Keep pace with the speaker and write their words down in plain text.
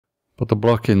But the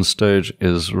block-in stage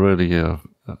is really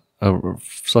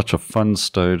such a fun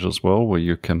stage as well, where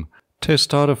you can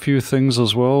test out a few things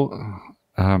as well,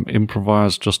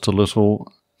 improvise just a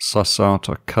little, suss out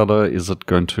a color. Is it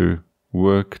going to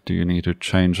work? Do you need to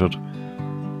change it?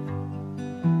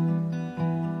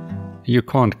 You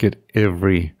can't get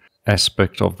every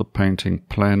aspect of the painting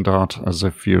planned out as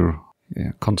if you're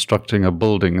constructing a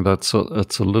building. It's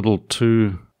a little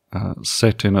too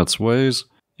set in its ways.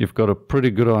 You've got a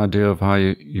pretty good idea of how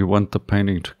you want the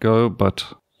painting to go, but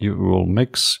you will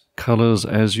mix colors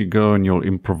as you go and you'll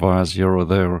improvise here or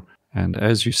there. And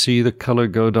as you see the color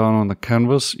go down on the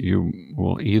canvas, you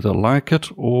will either like it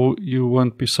or you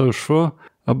won't be so sure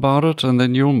about it, and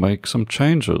then you'll make some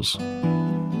changes.